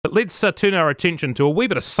But let's turn our attention to a wee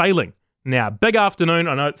bit of sailing now. Big afternoon.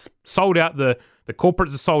 I know it's sold out. The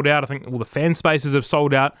corporates are sold out. I think all the fan spaces have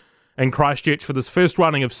sold out in Christchurch for this first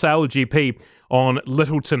running of Sail GP on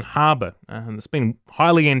Lyttelton Harbour. And it's been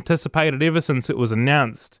highly anticipated ever since it was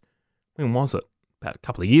announced. When was it? About a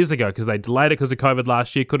couple of years ago, because they delayed it because of COVID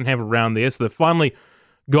last year, couldn't have it around there. So they finally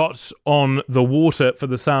got on the water for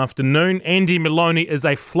this afternoon. Andy Maloney is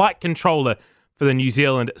a flight controller for the New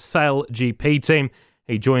Zealand Sail GP team.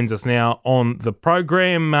 He joins us now on the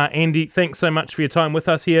program. Andy, thanks so much for your time with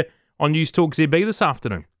us here on News Talk ZB this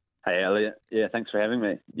afternoon. Hey, Elliot. Yeah, thanks for having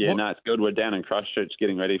me. Yeah, No, it's good. We're down in Christchurch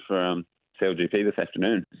getting ready for Sail GP this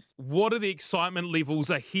afternoon. What are the excitement levels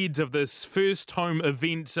ahead of this first home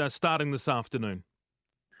event starting this afternoon?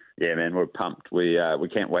 Yeah, man, we're pumped. We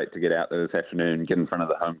can't wait to get out there this afternoon, get in front of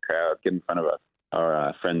the home crowd, get in front of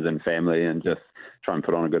our friends and family, and just try and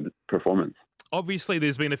put on a good performance. Obviously,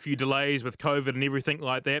 there's been a few delays with COVID and everything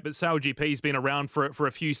like that, but Sail GP's been around for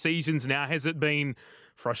a few seasons now. Has it been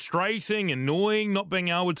frustrating, annoying, not being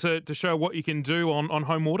able to show what you can do on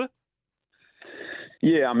home water?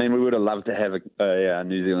 Yeah, I mean, we would have loved to have a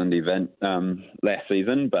New Zealand event last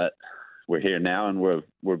season, but we're here now, and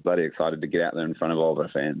we're bloody excited to get out there in front of all of our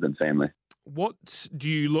fans and family. What do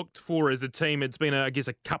you look for as a team? It's been, I guess,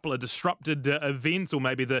 a couple of disrupted events, or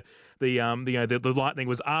maybe the Lightning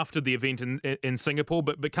was after the event in Singapore.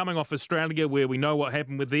 But coming off Australia, where we know what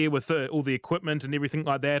happened with all the equipment and everything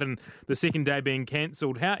like that, and the second day being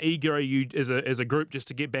cancelled, how eager are you as a group just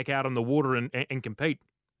to get back out on the water and compete?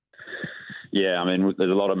 Yeah, I mean,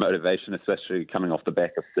 there's a lot of motivation, especially coming off the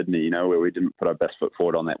back of Sydney, where we didn't put our best foot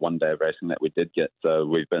forward on that one day of racing that we did get. So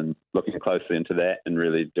we've been looking closely into that and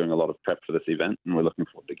really doing a lot of prep for this event, and we're looking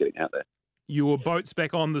forward to getting out there. Your boat's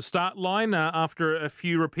back on the start line after a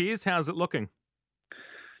few repairs. How's it looking?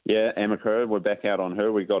 Yeah, Amakura, we're back out on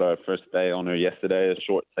her. We got our first day on her yesterday, a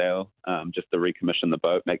short sail, just to recommission the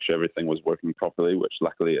boat, make sure everything was working properly, which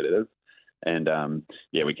luckily it is. And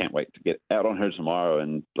we can't wait to get out on her tomorrow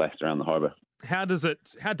and blast around the harbour. How does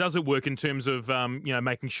it work in terms of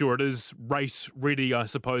making sure it is race ready, I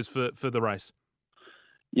suppose, for the race?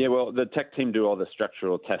 Yeah, well, the tech team do all the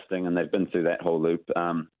structural testing, and they've been through that whole loop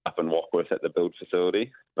up in Warkworth at the build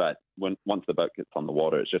facility. But once the boat gets on the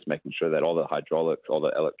water, it's just making sure that all the hydraulics, all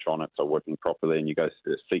the electronics are working properly, and you go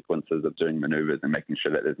through the sequences of doing manoeuvres and making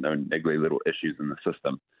sure that there's no niggly little issues in the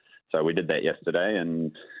system. So we did that yesterday,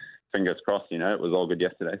 and fingers crossed, it was all good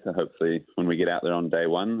yesterday. So hopefully when we get out there on day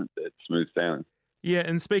one, it's smooth sailing. Yeah,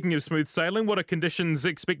 and speaking of smooth sailing, what are conditions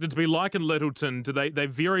expected to be like in Lyttelton? Do they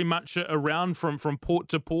vary much around from port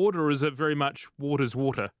to port, or is it very much water's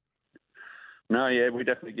water? No, yeah, we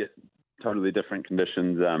definitely get totally different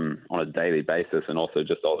conditions on a daily basis, and also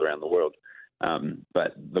just all around the world.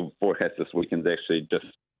 But the forecast this weekend's actually just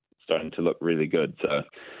starting to look really good. So,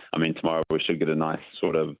 I mean, tomorrow we should get a nice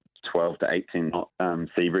sort of 12 to 18 knot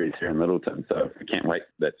sea breeze here in Lyttelton. So we can't wait.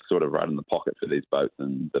 That's sort of right in the pocket for these boats,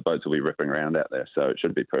 and the boats will be ripping around out there. So it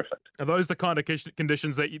should be perfect. Are those the kind of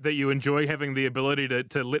conditions that you enjoy, having the ability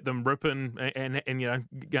to let them rip and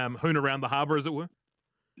hoon around the harbour, as it were?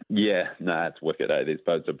 Yeah, no, it's wicked. These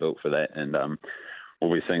boats are built for that, and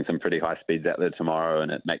we'll be seeing some pretty high speeds out there tomorrow,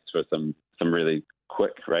 and it makes for some really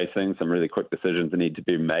quick racing, some really quick decisions that need to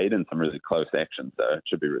be made, and some really close action. So it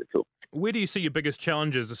should be really cool. Where do you see your biggest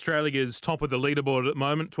challenges? Australia is top of the leaderboard at the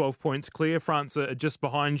moment, 12 points clear. France are just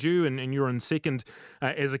behind you, and you're in second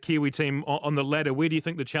as a Kiwi team on the ladder. Where do you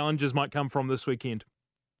think the challenges might come from this weekend?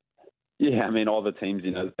 Yeah, I mean, all the teams,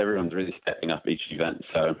 everyone's really stepping up each event.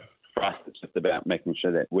 So for us, it's just about making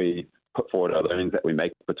sure that we put forward our learnings that we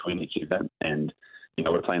make between each event, and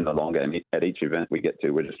we're playing the longer at each event we get to.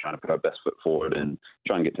 We're just trying to put our best foot forward and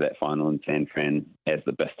try and get to that final in San Fran as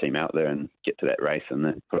the best team out there and get to that race and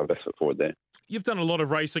then put our best foot forward there. You've done a lot of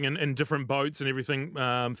racing in different boats and everything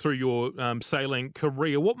through your sailing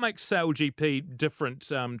career. What makes Sail GP different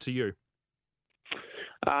to you?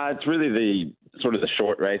 It's really the sort of the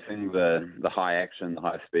short racing, the high action, the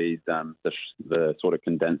high speeds, the sort of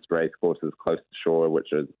condensed race courses close to shore, which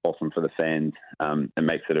is awesome for the fans. It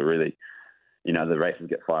makes it a really the races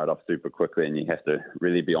get fired off super quickly, and you have to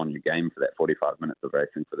really be on your game for that 45 minutes of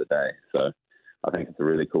racing for the day. So I think it's a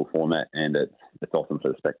really cool format, and it's awesome for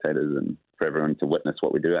the spectators and for everyone to witness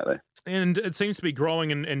what we do out there. And it seems to be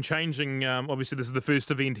growing and changing. Obviously, this is the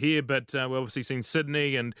first event here, but we've obviously seen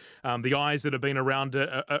Sydney and the eyes that have been around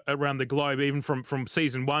the globe, even from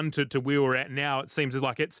season one to where we're at now. It seems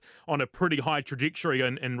like it's on a pretty high trajectory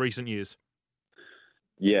in recent years.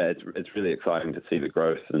 Yeah, it's really exciting to see the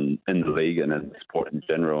growth in the league and in sport in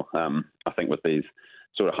general. I think with these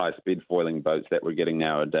sort of high-speed foiling boats that we're getting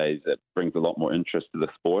nowadays, it brings a lot more interest to the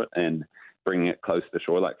sport, and bringing it close to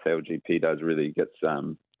shore like Sail GP does really gets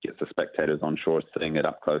the spectators on shore seeing it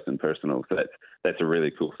up close and personal. So that's a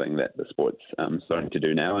really cool thing that the sport's starting to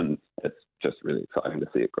do now, and it's just really exciting to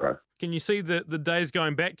see it grow. Can you see the days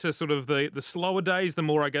going back to sort of the slower days, the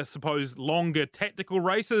more, I guess, suppose, longer tactical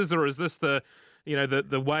races, or is this the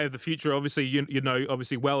way of the future? Obviously,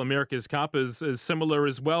 obviously, America's Cup is similar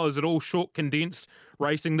as well. Is it all short, condensed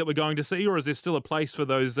racing that we're going to see, or is there still a place for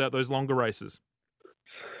those longer races?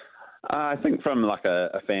 I think from like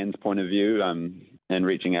a fan's point of view, and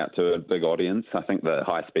reaching out to a big audience, I think the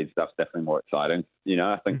high speed stuff's definitely more exciting.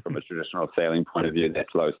 I think from a traditional sailing point of view, that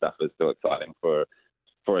slow stuff is still exciting for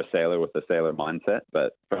a sailor with a sailor mindset.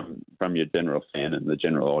 But from your general fan and the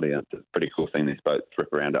general audience, it's a pretty cool thing. These boats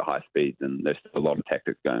rip around at high speeds, and there's still a lot of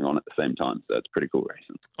tactics going on at the same time. So it's pretty cool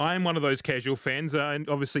racing. I am one of those casual fans, and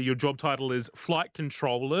obviously your job title is flight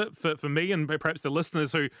controller. For me and perhaps the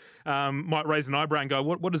listeners who might raise an eyebrow and go,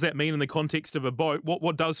 what does that mean in the context of a boat?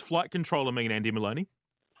 What does flight controller mean, Andy Maloney?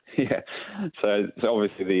 Yeah, so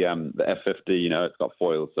obviously the F50, it's got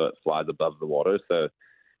foils, so it flies above the water. So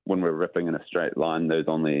when we're ripping in a straight line, there's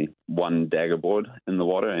only one dagger board in the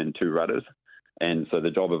water and two rudders. And so the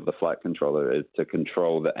job of the flight controller is to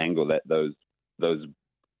control the angle that those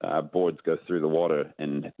boards go through the water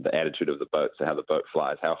and the attitude of the boat. So how the boat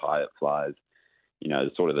flies, how high it flies,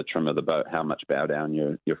 sort of the trim of the boat, how much bow down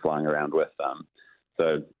you're flying around with.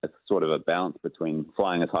 So it's sort of a balance between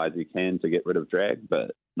flying as high as you can to get rid of drag, but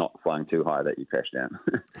not flying too high that you crash down.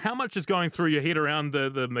 How much is going through your head around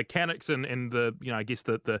the mechanics and the I guess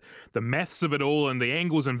the maths of it all and the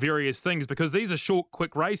angles and various things? Because these are short,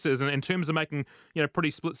 quick races, and in terms of making pretty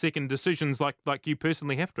split second decisions like you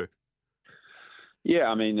personally have to. Yeah,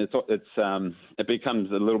 I mean, it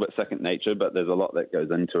becomes a little bit second nature, but there's a lot that goes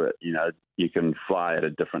into it. You can fly at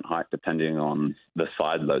a different height depending on the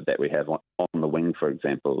side load that we have on the wing, for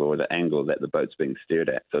example, or the angle that the boat's being steered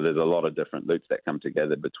at. So there's a lot of different loops that come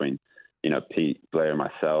together between, Pete, Blair,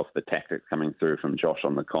 myself, the tactics coming through from Josh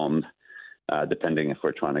on the comms, depending if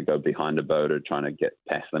we're trying to go behind a boat or trying to get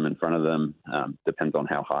past them in front of them. Depends on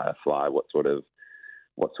how high I fly, what sort of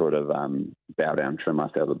bow down trim I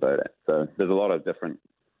sail the boat at. So there's a lot of different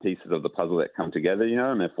pieces of the puzzle that come together,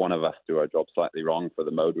 and if one of us do our job slightly wrong for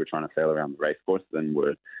the mode we're trying to sail around the race course, then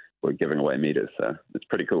we're giving away meters. So it's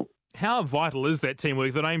pretty cool. How vital is that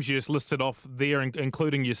teamwork? The names you just listed off there,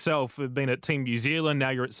 including yourself, have been at Team New Zealand.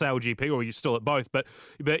 Now you're at Sail GP, or you're still at both. But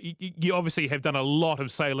you obviously have done a lot of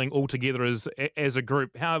sailing all together as a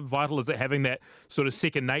group. How vital is it having that sort of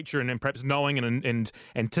second nature and perhaps knowing and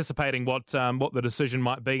anticipating what the decision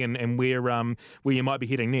might be and where you might be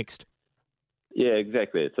heading next? Yeah,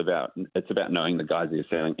 exactly. It's about knowing the guys that you're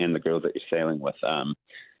sailing and the girls that you're sailing with,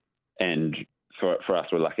 and for us,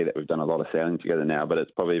 we're lucky that we've done a lot of sailing together now, but it's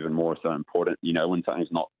probably even more so important, when something's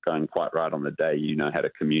not going quite right on the day, how to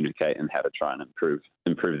communicate and how to try and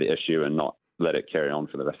improve the issue and not let it carry on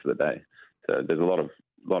for the rest of the day. So there's a lot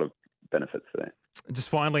of benefits to that. Just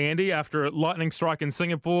finally, Andy, after a lightning strike in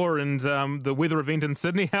Singapore and the weather event in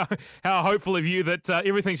Sydney, how hopeful are you that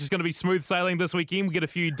everything's just going to be smooth sailing this weekend? We get a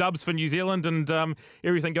few dubs for New Zealand and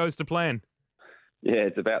everything goes to plan. Yeah,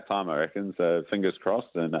 it's about time, I reckon. So fingers crossed.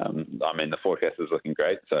 And the forecast is looking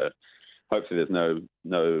great. So hopefully there's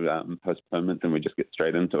no postponements and we just get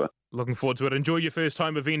straight into it. Looking forward to it. Enjoy your first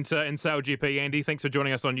home event in Sail GP, Andy. Thanks for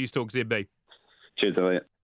joining us on News Talk ZB. Cheers, Elliot.